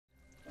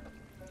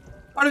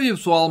Ora viva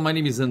pessoal, my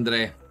name is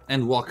André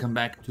and welcome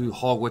back to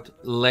Hogwarts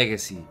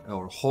Legacy,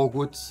 or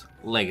Hogwarts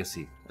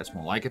Legacy, that's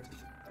more like it.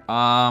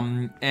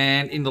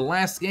 And in the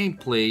last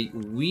gameplay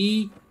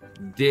we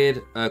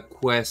did a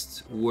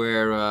quest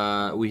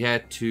where we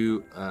had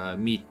to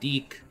meet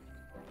Deke,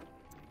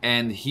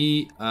 and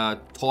he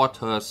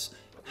taught us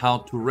how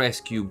to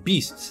rescue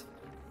beasts,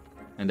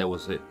 and that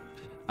was it.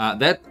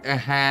 That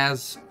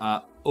has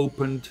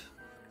opened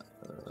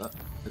a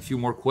few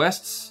more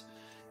quests.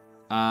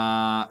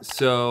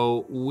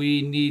 So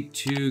we need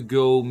to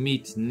go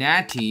meet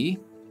Natty,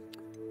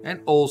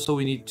 and also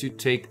we need to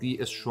take the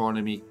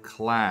astronomy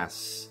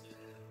class.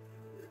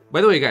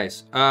 By the way,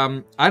 guys,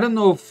 I don't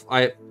know if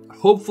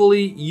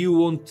hopefully you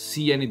won't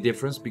see any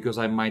difference, because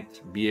I might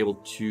be able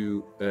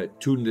to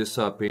tune this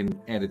up in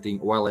editing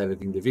while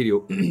editing the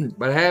video.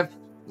 But I have,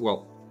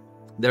 well,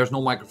 there's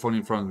no microphone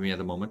in front of me at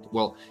the moment.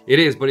 Well, it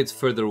is, but it's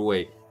further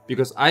away,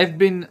 because I've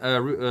been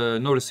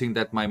noticing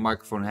that my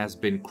microphone has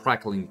been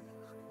crackling.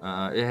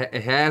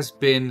 It has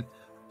been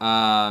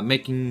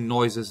making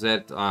noises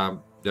that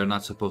they're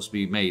not supposed to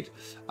be made.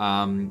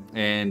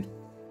 And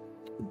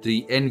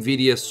the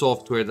NVIDIA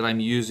software that I'm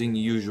using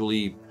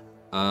usually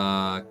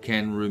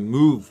can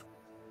remove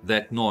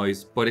that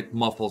noise, but it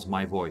muffles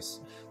my voice.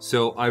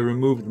 So I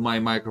removed my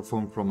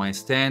microphone from my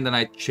stand and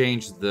I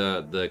changed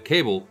the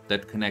cable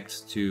that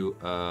connects to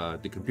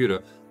the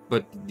computer.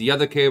 But the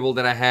other cable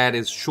that I had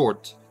is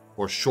short,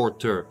 or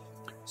shorter.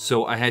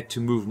 So I had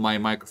to move my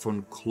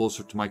microphone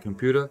closer to my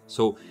computer.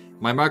 So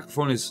my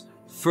microphone is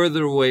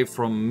further away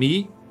from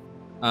me,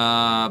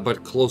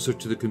 but closer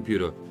to the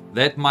computer.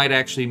 That might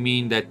actually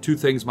mean that two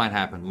things might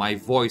happen. My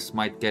voice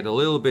might get a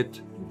little bit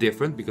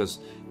different because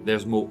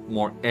there's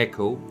more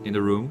echo in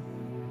the room.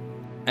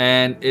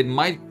 And it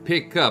might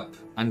pick up,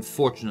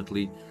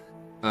 unfortunately,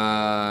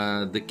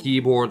 the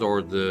keyboard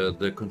or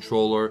the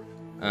controller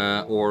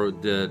or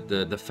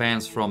the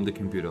fans from the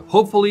computer.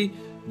 Hopefully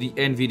the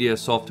NVIDIA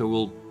software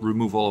will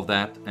remove all of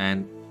that,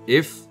 and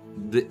if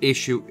the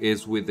issue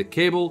is with the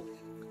cable,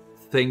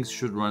 things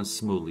should run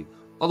smoothly.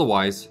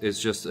 Otherwise, it's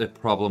just a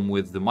problem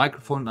with the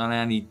microphone, and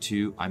I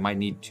might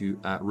need to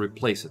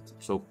replace it.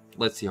 So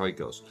let's see how it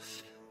goes.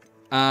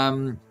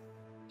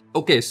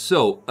 Okay,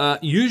 so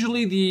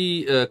usually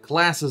the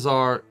classes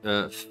are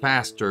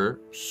faster,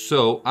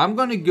 so I'm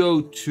gonna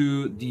go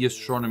to the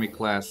astronomy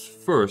class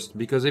first,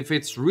 because if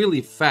it's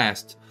really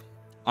fast,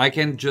 I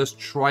can just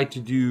try to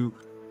do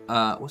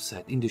what's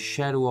that? In the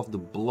shadow of the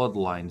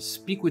bloodline.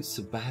 Speak with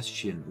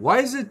Sebastian. Why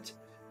is it?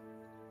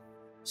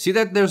 See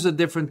that there's a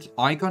different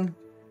icon?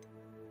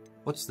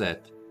 What's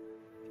that?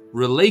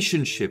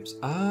 Relationships.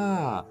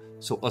 Ah,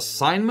 so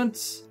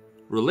assignments,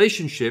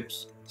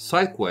 relationships,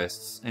 side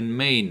quests, and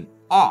main.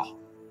 Ah,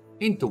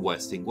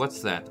 interesting.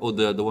 What's that? Oh,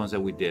 the ones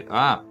that we did.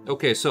 Ah,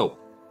 okay. So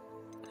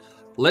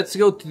let's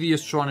go to the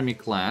astronomy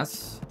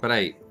class. But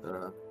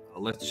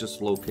let's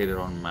just locate it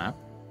on the map.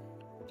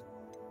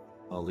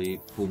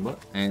 Ali Pumba,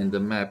 and the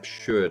map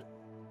should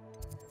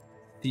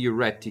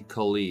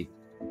theoretically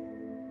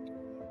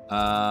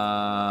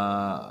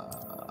oh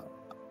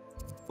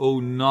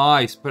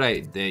nice,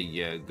 but there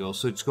you go.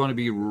 So it's going to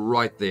be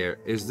right there.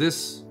 Is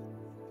this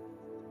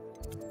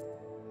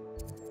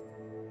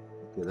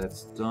okay?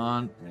 That's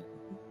done.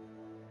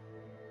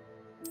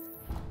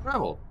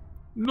 Travel.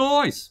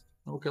 Nice.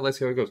 Okay, let's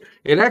see how it goes.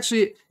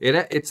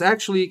 It's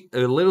actually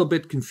a little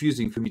bit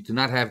confusing for me to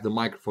not have the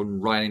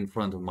microphone right in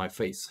front of my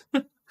face.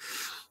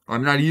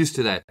 I'm not used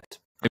to that.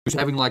 I'm used to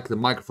having like the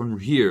microphone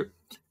here,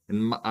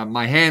 and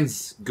my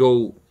hands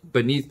go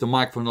beneath the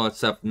microphone and all that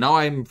stuff. Now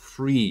I'm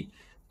free,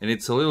 and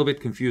it's a little bit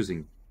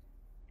confusing.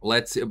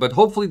 Let's see, but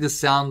hopefully the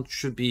sound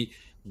should be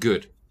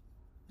good.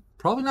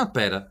 Probably not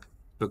better,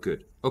 but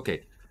good.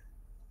 Okay.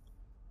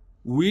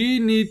 We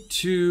need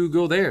to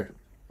go there.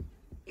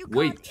 You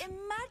Wait. can't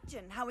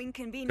imagine how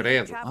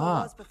inconvenient travel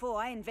was before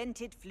I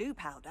invented flu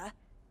powder.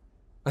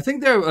 I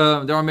think there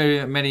are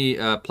many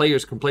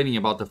players complaining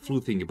about the flu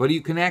thing, but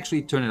you can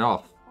actually turn it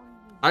off.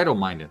 I don't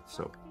mind it,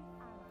 so.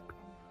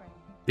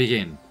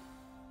 Begin.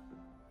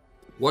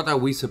 What are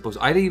we supposed?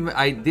 I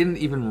didn't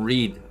even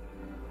read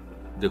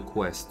the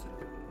quest.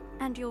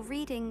 And your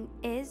reading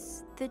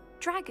is the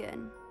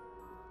dragon.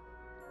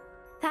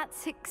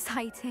 That's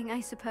exciting,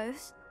 I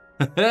suppose.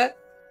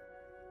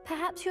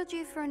 Perhaps you're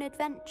due for an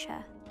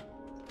adventure.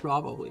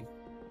 Probably.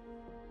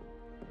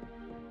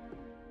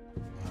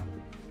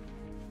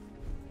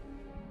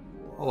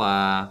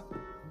 Hola.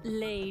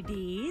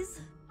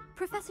 Ladies.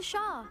 Professor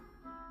Shah.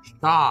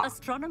 Shah.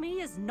 Astronomy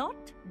is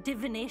not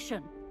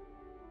divination.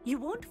 You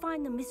won't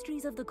find the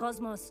mysteries of the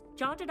cosmos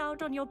charted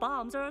out on your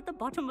palms or at the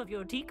bottom of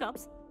your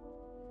teacups.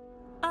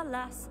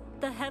 Alas,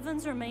 the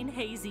heavens remain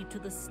hazy to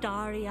the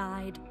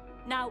starry-eyed.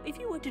 Now, if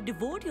you were to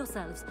devote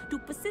yourselves to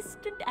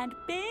persistent and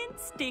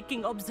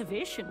painstaking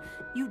observation,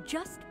 you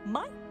just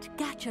might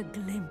catch a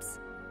glimpse.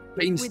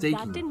 With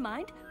that in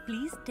mind,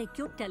 please take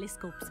your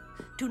telescopes.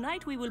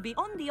 Tonight we will be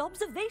on the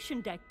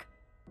observation deck.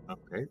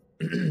 Okay.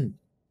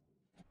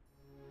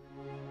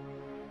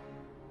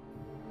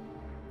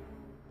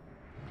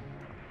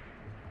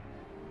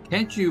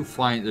 Can't you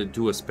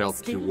do a spell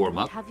Still to warm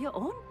don't up? have your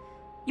own?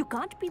 You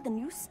can't be the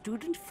new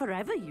student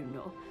forever, you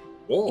know.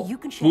 Oh, You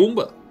can share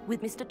Boomba.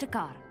 with Mr.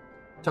 Takar.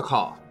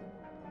 Taka.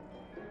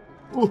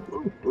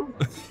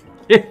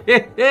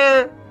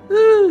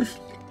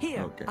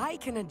 Here, Okay. I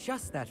can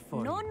adjust that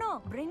for No, you.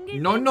 no, bring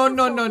it No, into no,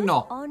 no, no, focus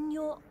no. on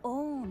your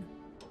own.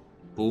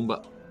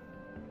 Boomba.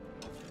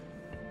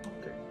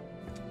 Okay.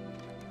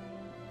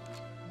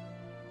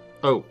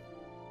 Oh.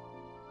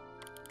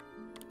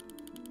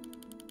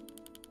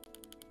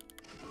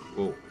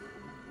 Oh.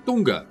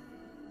 Tunga.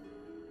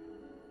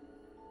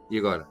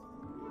 You got it.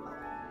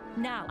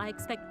 Now, I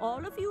expect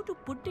all of you to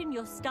put in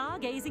your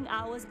stargazing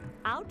hours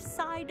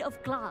outside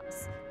of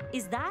class.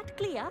 Is that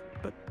clear?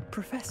 But,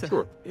 Professor,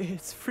 Sure.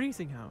 it's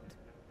freezing out.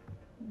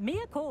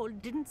 Mere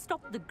cold didn't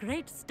stop the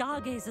great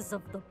stargazers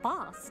of the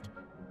past.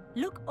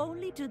 Look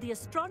only to the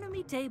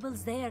astronomy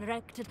tables they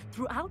erected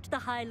throughout the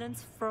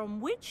highlands from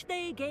which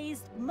they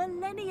gazed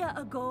millennia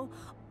ago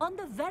on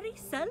the very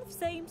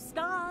self-same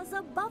stars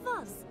above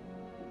us.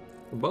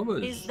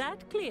 Bubbles. Is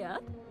that clear?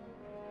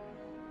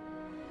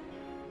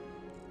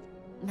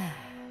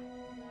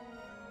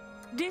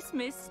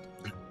 Dismissed.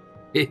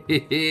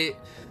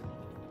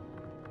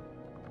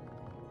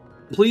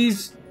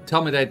 Please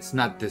tell me that it's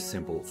not this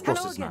simple. Of course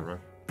Hello it's not, again.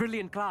 right?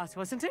 Brilliant class,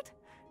 wasn't it?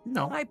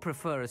 No. I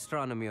prefer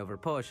astronomy over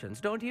potions,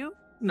 don't you?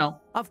 No.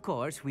 Of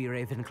course, we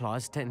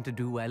Ravenclaws tend to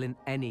do well in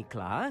any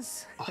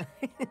class.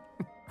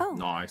 Oh,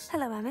 Nice.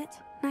 hello, Emmett.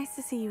 Nice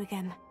to see you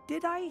again.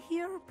 Did I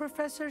hear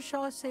Professor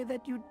Shaw say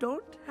that you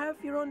don't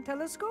have your own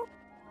telescope?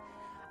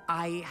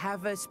 I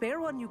have a spare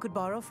one you could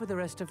borrow for the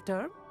rest of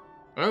term.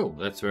 Oh,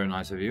 that's very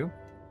nice of you.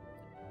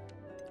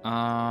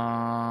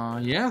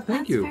 Yeah,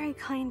 thank you. That's very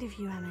kind of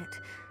you, Emmett.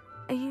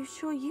 Are you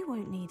sure you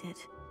won't need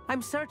it?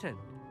 I'm certain.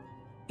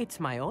 It's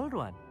my old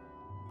one.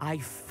 I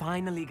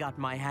finally got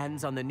my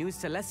hands on the new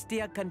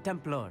Celestia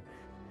Contemplar.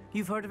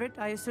 You've heard of it,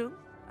 I assume?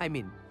 I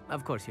mean,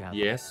 of course you have.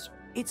 Yes.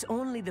 It's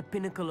only the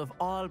pinnacle of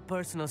all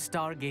personal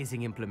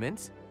stargazing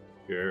implements.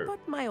 Sure.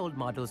 But my old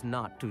model's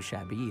not too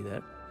shabby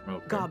either.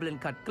 Okay.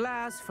 Goblin-cut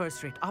glass,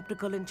 first-rate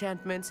optical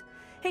enchantments.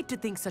 Hate to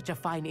think such a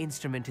fine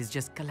instrument is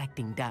just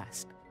collecting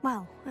dust.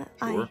 Well,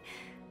 Sure.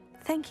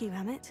 Thank you,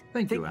 Emmett.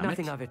 Thank Think you, Emmett.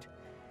 nothing of it.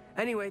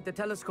 Anyway, the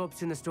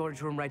telescope's in the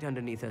storage room right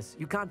underneath us.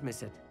 You can't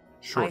miss it.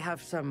 Sure. I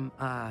have some,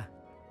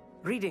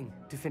 reading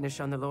to finish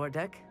on the lower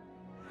deck.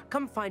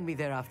 Come find me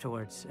there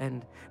afterwards,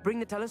 and bring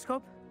the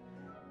telescope.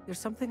 There's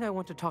something I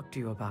want to talk to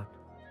you about.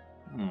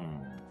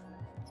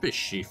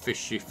 Fishy,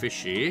 fishy,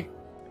 fishy.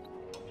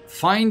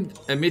 Find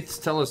Emmett's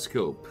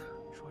telescope.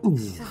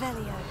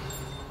 Savelio.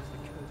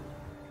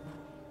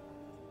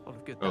 What a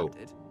good Oh. that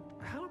did.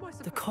 How am I The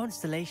supposed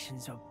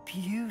constellations are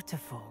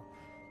beautiful.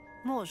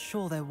 Not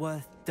sure they're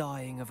worth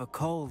dying of a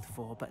cold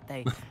for, but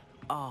they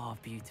are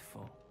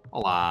beautiful.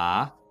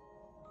 Hola.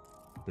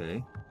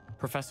 Okay.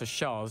 Professor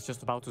Shah's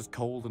just about as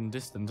cold and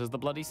distant as the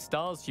bloody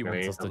stars she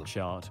wants us to Great.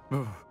 chart.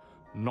 Ugh,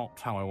 not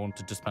how I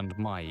wanted to spend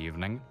my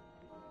evening.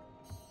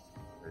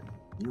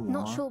 You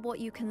Not are- sure what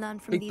you can learn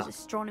from these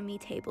astronomy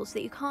tables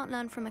that you can't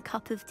learn from a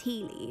cup of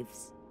tea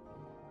leaves.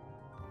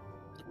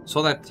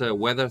 So that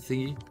weather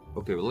thingy.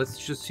 Okay, well, let's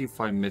just see if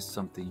I missed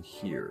something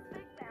here.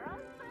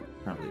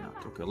 Apparently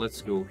not. Okay,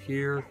 let's go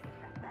here.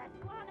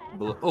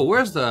 Oh,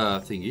 where's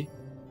the thingy?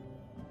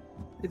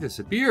 It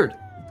disappeared.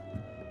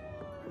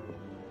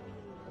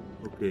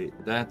 Okay,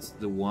 that's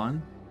the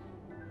one.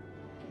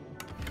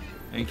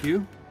 Thank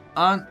you.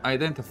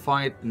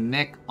 Unidentified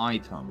neck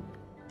item.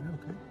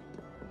 Okay.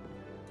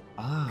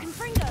 Ah.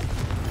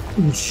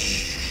 Confringo.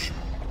 Shh.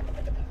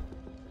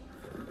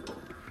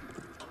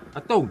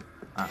 Atom.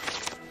 Ah.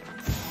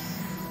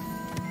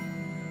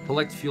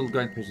 Collect field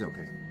guide page.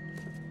 Okay.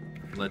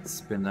 Let's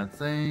spin that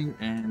thing,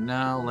 and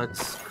now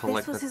let's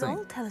collect This was that his thing.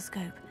 old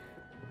telescope.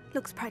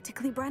 Looks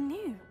practically brand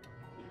new.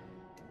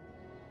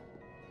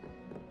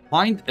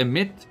 Find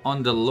Emmett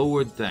on the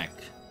lower deck.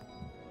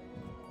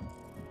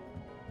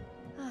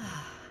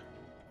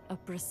 A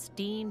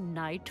pristine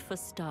night for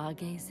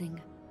stargazing.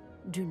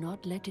 Do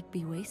not let it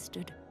be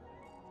wasted.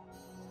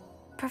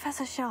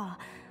 Professor Shah,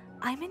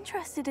 I'm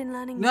interested in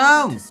learning more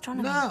No! about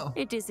astronomy. No!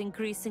 It is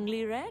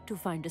increasingly rare to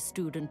find a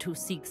student who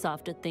seeks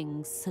after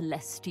things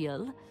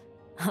celestial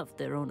of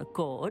their own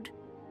accord.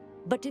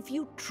 But if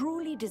you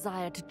truly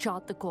desire to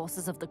chart the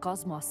courses of the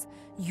cosmos,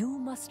 you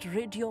must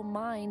rid your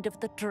mind of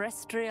the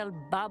terrestrial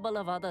babble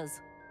of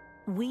others.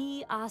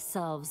 We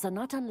ourselves are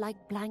not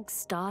unlike blank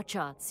star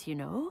charts, you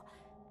know?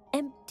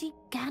 Empty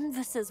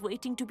canvases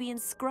waiting to be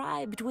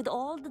inscribed with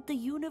all that the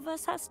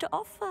universe has to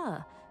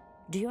offer.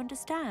 Do you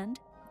understand?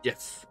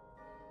 Yes.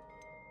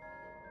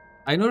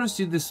 I noticed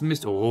you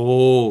dismissed.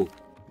 Oh!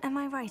 Am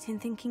I right in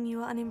thinking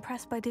you are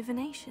unimpressed by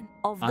divination?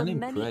 Of the many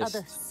Unimpressed.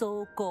 other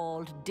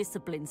so-called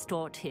disciplines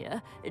taught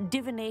here,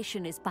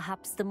 divination is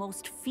perhaps the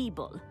most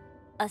feeble,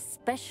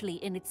 especially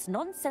in its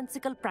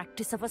nonsensical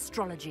practice of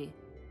astrology.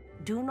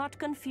 Do not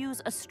confuse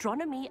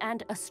astronomy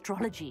and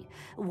astrology.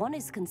 One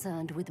is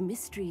concerned with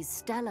mysteries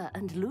stellar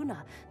and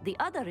lunar, the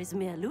other is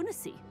mere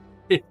lunacy.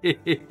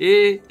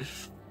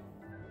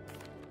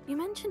 You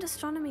mentioned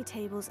astronomy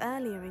tables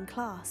earlier in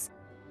class.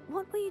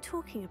 What were you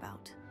talking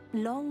about?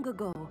 Long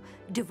ago,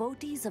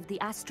 devotees of the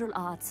astral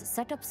arts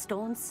set up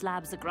stone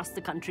slabs across the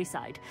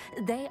countryside.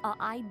 They are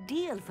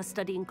ideal for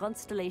studying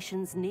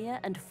constellations near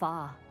and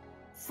far.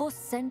 For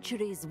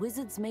centuries,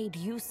 wizards made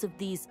use of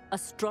these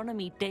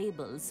astronomy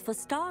tables for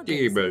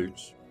stargazing.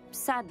 Tables.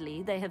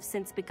 Sadly, they have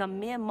since become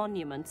mere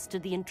monuments to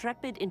the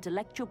intrepid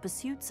intellectual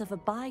pursuits of a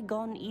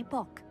bygone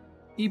epoch.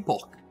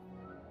 Epoch.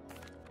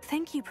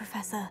 Thank you,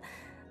 Professor.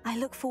 I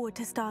look forward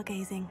to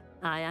stargazing.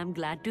 I am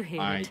glad to hear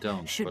I it.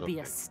 don't, Should but be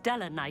okay. a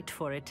stellar night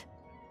for it.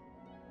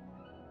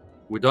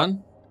 We're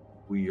done?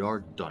 We are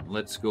done.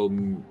 Let's go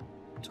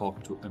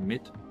talk to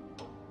Amit.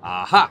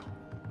 Aha!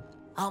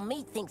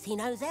 Amit thinks he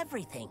knows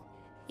everything.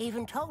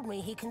 Even told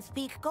me he can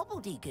speak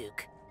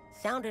gobbledygook.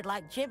 Sounded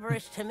like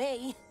gibberish to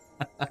me.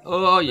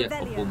 Oh yeah.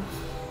 Oh, Revelio.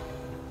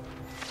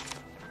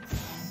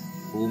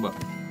 boom. Boom.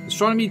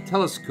 Astronomy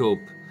telescope.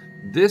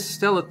 This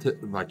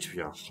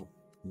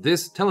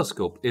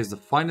telescope is the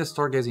finest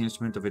stargazing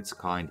instrument of its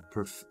kind,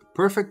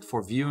 perfect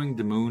for viewing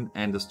the moon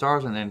and the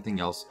stars and anything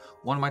else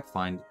one might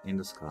find in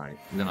the sky,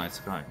 in the night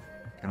sky.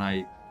 Can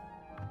I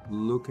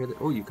look at it?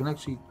 Oh, you can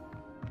actually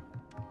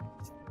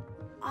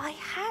I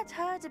had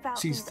heard about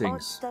see these odd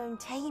things. stone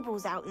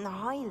tables out in the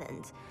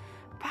Highlands.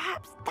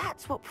 Perhaps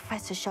that's what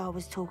Professor Shah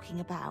was talking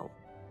about.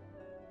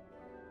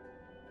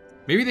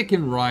 Maybe they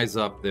can rise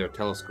up their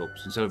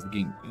telescopes instead of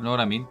being, you know what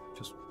I mean?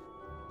 Just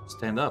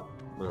stand up.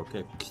 But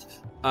okay.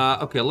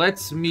 Okay,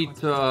 let's meet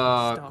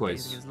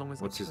Quiz.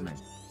 What's his name?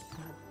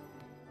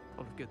 A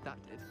lot of good that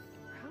did.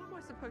 How am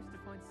I supposed to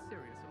find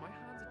Sirius when my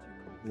hands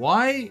are too cold?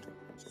 Why?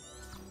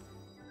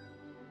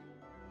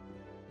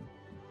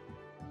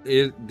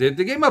 Did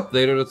the game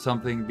updated or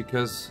something?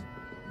 Because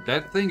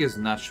that thing is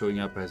not showing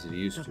up as it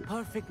used The to.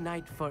 perfect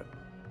night for...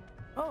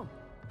 Oh,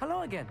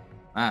 hello again.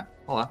 Ah,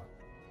 hola.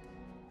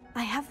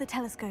 I have the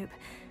telescope.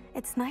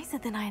 It's nicer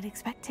than I had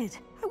expected.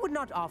 I would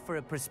not offer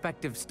a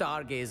prospective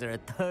stargazer a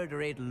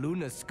third-rate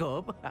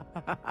lunoscope.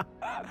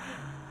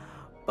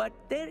 But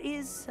there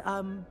is,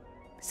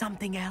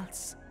 something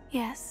else.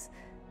 Yes?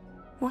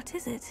 What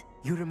is it?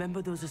 You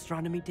remember those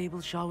astronomy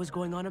tables Shaw was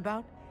going on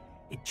about?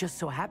 It just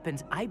so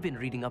happens I've been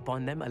reading up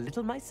on them a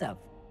little myself.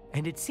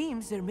 And it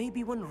seems there may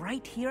be one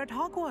right here at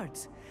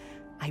Hogwarts.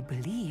 I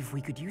believe we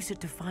could use it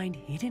to find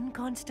hidden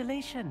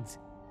constellations.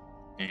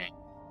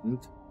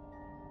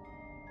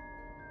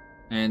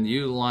 And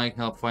you like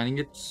help finding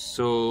it?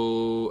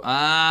 So...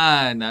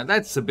 Ah, no,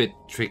 that's a bit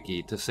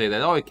tricky to say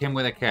that. Oh, it came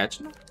with a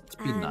catch. It's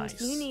be And nice.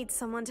 you need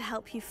someone to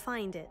help you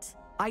find it.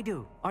 I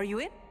do. Are you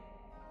in?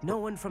 No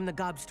one from the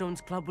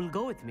Gobstones Club will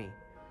go with me.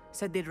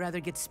 Said they'd rather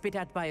get spit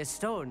at by a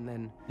stone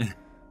than...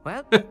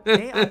 Well,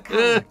 they are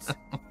cowards.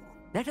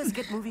 Let us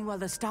get moving while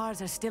the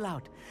stars are still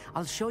out.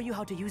 I'll show you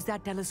how to use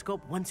that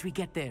telescope once we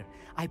get there.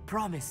 I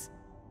promise.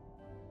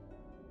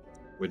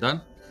 We're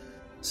done?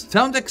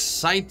 Sound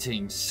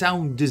exciting.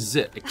 Sound is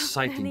it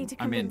exciting. No need to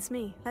I'm in. convince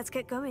me. Let's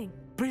get going.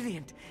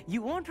 Brilliant.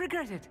 You won't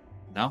regret it.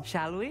 Now?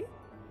 Shall we?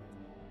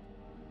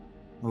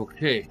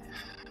 Okay.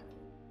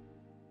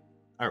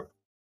 Alright.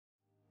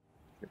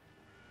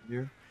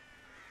 Here.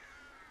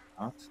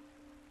 Out.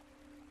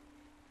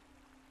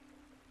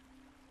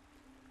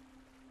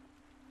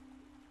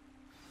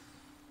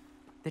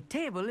 The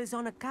table is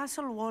on a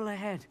castle wall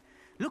ahead.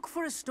 Look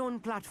for a stone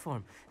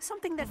platform.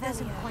 Something that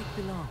doesn't quite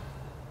belong.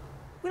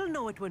 We'll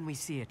know it when we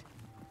see it.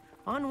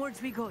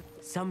 Onwards we go.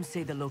 Some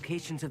say the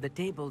locations of the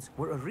tables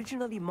were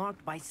originally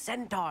marked by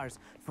centaurs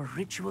for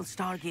ritual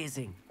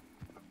stargazing.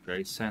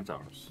 Okay,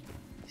 centaurs.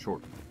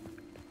 Short.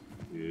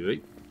 Yep.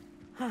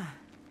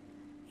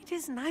 It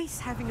is nice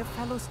having a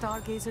fellow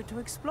stargazer to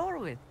explore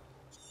with.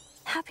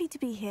 Happy to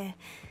be here.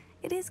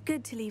 It is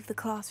good to leave the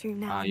classroom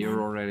now. and You're then.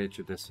 already at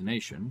your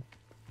destination.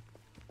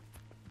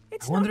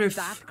 It's I wonder not if-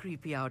 that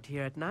creepy out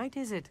here at night,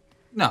 is it?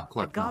 No, The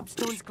Clark, no.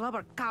 Gobstones Club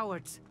are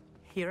cowards.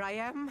 Here I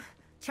am,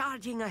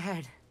 charging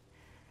ahead.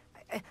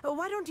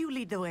 Why don't you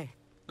lead the way?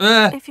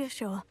 If you're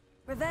sure.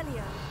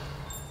 Revelio.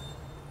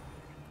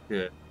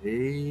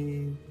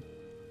 Okay.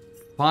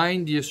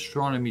 Find the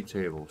astronomy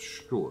table.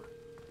 Sure.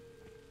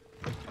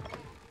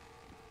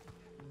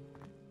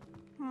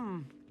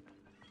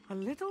 A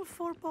little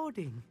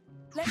foreboding.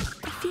 A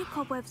few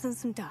cobwebs and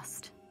some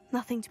dust.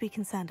 Nothing to be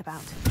concerned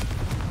about.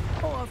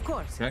 Oh, of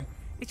course. Okay.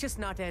 It's just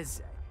not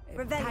as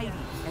Revelio. tidy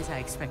as I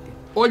expected.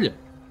 Olha.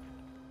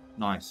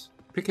 Nice.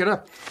 Pick it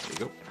up. There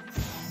you go.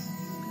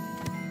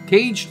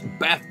 Caged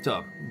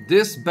bathtub.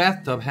 This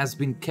bathtub has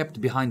been kept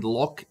behind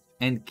lock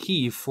and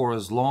key for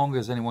as long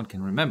as anyone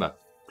can remember.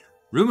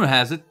 Rumor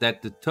has it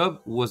that the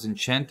tub was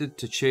enchanted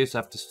to chase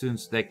after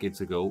students decades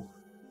ago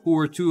who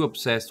were too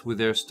obsessed with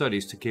their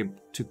studies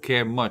to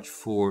care much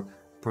for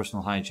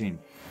personal hygiene.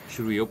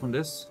 Should we open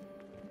this?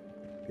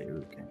 Okay,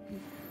 we can.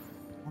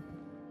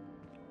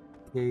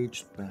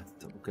 Caged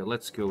bathtub. Okay,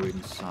 let's go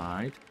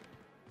inside.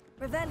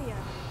 Revelio.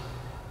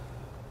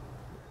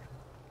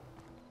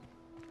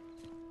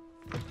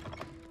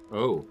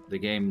 Oh, the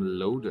game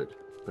loaded.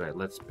 Right,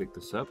 let's pick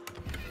this up.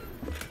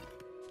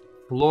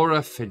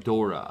 Flora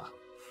Fedora.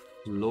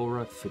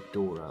 Flora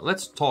Fedora.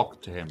 Let's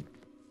talk to him.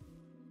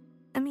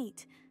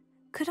 Amit,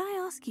 could I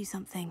ask you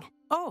something?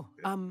 Oh,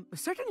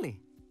 certainly.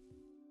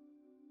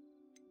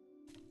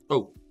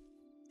 Oh.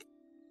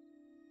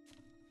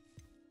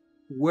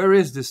 Where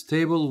is this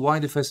table? Why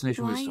the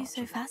fascination with Why are you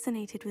stars? so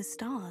fascinated with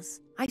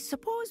stars? I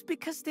suppose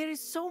because there is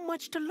so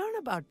much to learn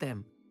about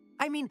them.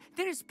 I mean,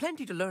 there is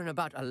plenty to learn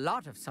about a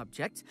lot of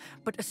subjects,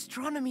 but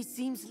astronomy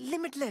seems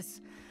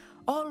limitless.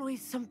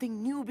 Always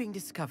something new being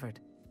discovered.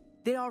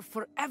 They are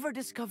forever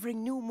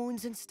discovering new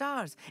moons and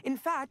stars. In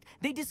fact,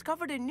 they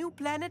discovered a new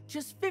planet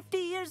just 50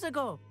 years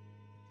ago.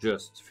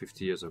 Just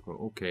 50 years ago,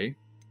 okay.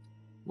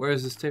 Where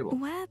is this table?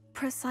 Where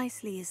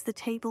precisely is the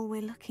table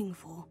we're looking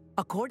for?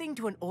 According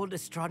to an old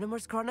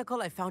astronomer's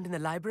chronicle I found in the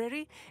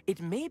library,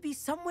 it may be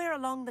somewhere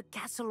along the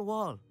castle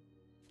wall.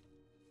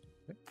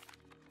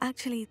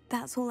 Actually,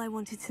 that's all I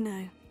wanted to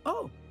know.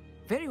 Oh,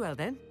 very well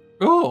then.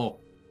 Oh!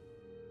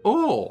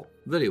 Oh!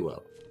 Very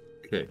well.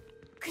 Okay,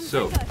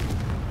 so...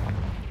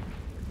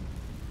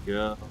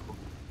 Yeah.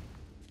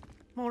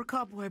 More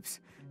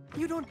cobwebs.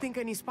 You don't think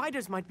any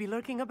spiders might be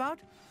lurking about?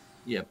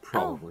 Yeah,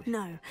 probably. Oh,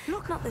 no.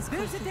 Look, not this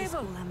there's close the to the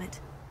table. school,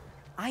 Emmett.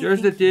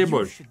 There's the table.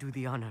 You should do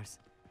the honors.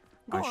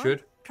 Go I on,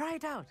 should? try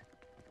it out.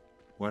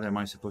 What am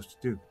I supposed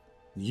to do?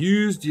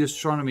 Use the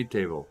astronomy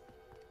table.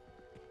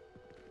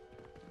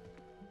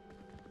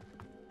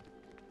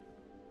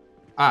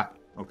 Ah,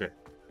 okay.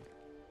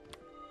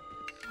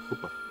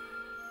 Opa.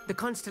 The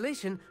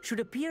constellation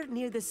should appear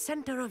near the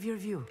center of your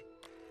view.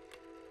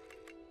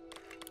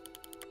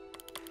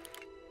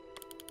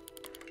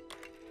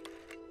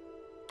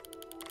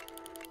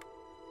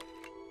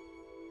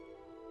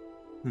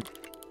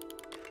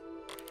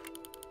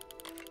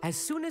 As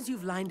soon as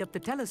you've lined up the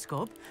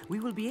telescope, we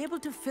will be able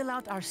to fill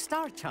out our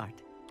star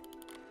chart.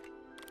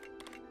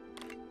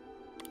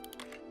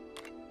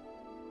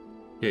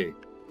 Okay,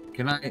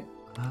 can I...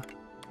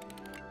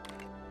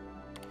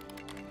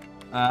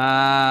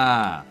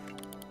 Ah!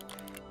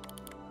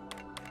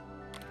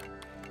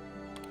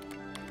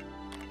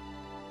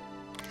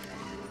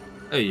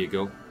 There you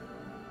go.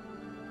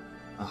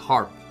 A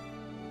harp.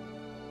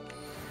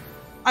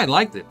 I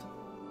liked it.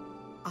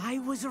 I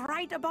was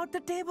right about the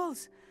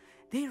tables.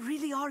 They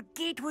really are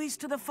gateways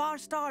to the far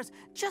stars,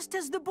 just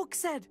as the book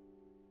said.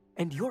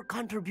 And your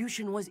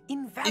contribution was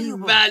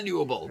invaluable.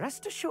 Invaluable!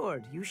 Rest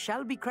assured, you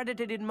shall be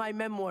credited in my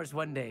memoirs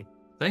one day.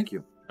 Thank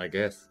you, I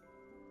guess.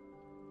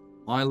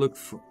 I look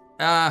for...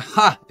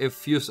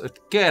 if you...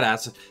 Get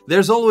us.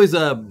 There's always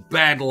a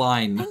bad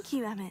line. Thank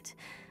you, Emmett.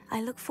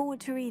 I look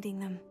forward to reading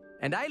them.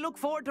 And I look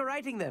forward to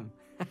writing them.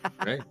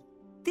 Okay.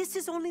 This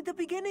is only the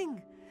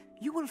beginning.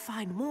 You will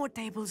find more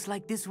tables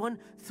like this one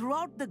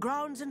throughout the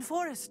grounds and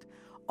forest,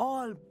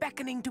 all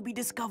beckoning to be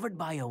discovered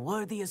by a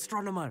worthy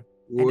astronomer.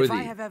 And if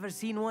I have ever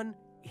seen one,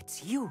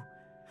 it's you.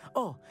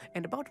 Oh,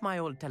 and about my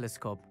old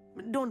telescope,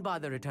 don't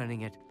bother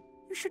returning it.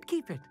 You should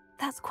keep it.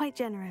 That's quite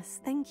generous.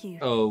 Thank you.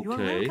 Okay. You are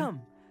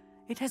welcome.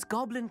 It has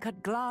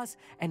goblin-cut glass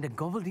and a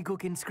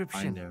gobbledygook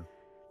inscription. I know.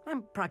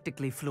 I'm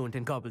practically fluent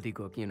in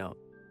gobbledygook, you know.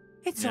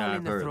 It's Yeah, all in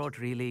I've the heard. throat,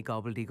 really,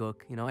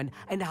 gobbledygook, you know, and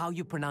how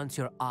you pronounce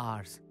your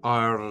R's.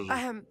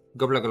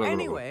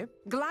 Anyway,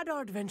 glad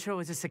our adventure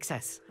was a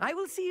success. I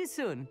will see you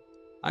soon.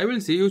 I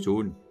will see you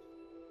soon.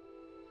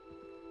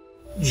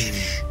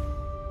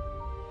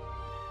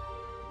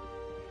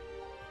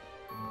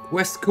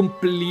 Quest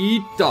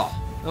complete.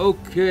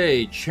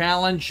 Okay,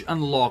 challenge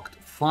unlocked.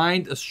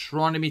 Find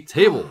astronomy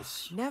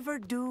tables. Never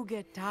do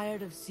get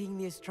tired of seeing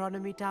the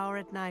astronomy tower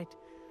at night.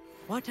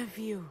 What a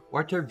view.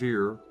 What a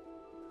view.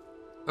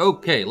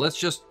 Okay, let's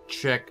just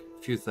check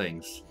a few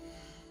things.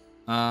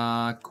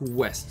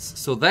 Quests.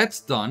 So that's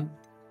done.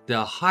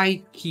 The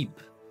High Keep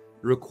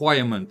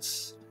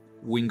requirements.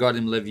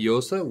 Wingardium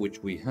Leviosa,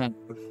 which we have,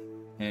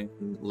 and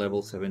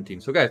level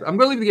 17. So guys, I'm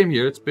gonna leave the game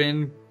here. It's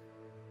been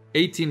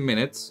 18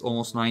 minutes,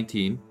 almost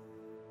 19.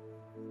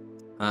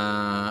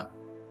 I'm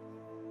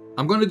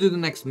gonna do the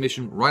next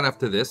mission right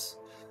after this.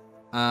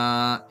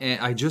 And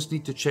I just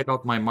need to check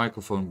out my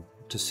microphone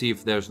to see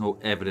if there's no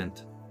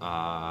evident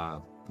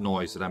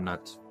noise that I'm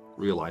not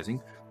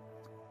realizing.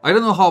 I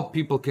don't know how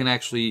people can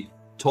actually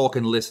talk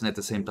and listen at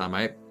the same time.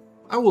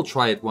 I will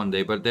try it one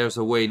day, but there's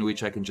a way in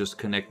which I can just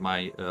connect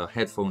my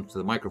headphones to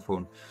the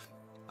microphone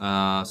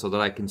so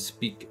that I can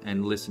speak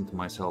and listen to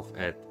myself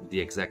at the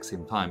exact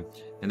same time.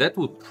 And that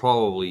would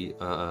probably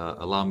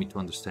allow me to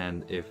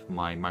understand if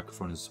my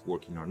microphone is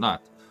working or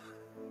not.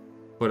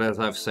 But as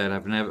I've said,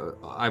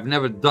 I've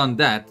never done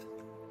that,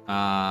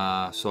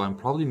 so I'm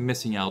probably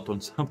missing out on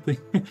something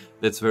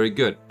that's very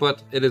good.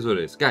 But it is what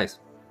it is, guys.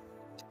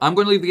 I'm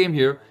going to leave the game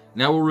here.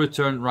 Now we'll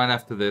return right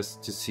after this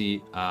to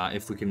see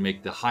if we can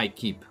make the High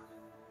Keep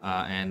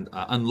and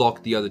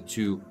unlock the other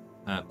two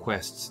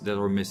quests that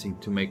are missing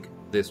to make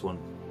this one,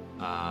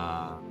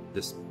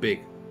 this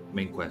big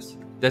main quest.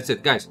 That's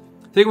it, guys.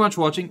 Thank you very much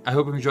for watching. I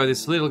hope you enjoyed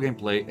this little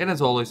gameplay. And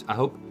as always, I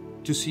hope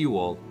to see you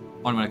all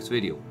on my next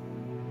video.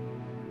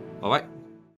 Bye-bye.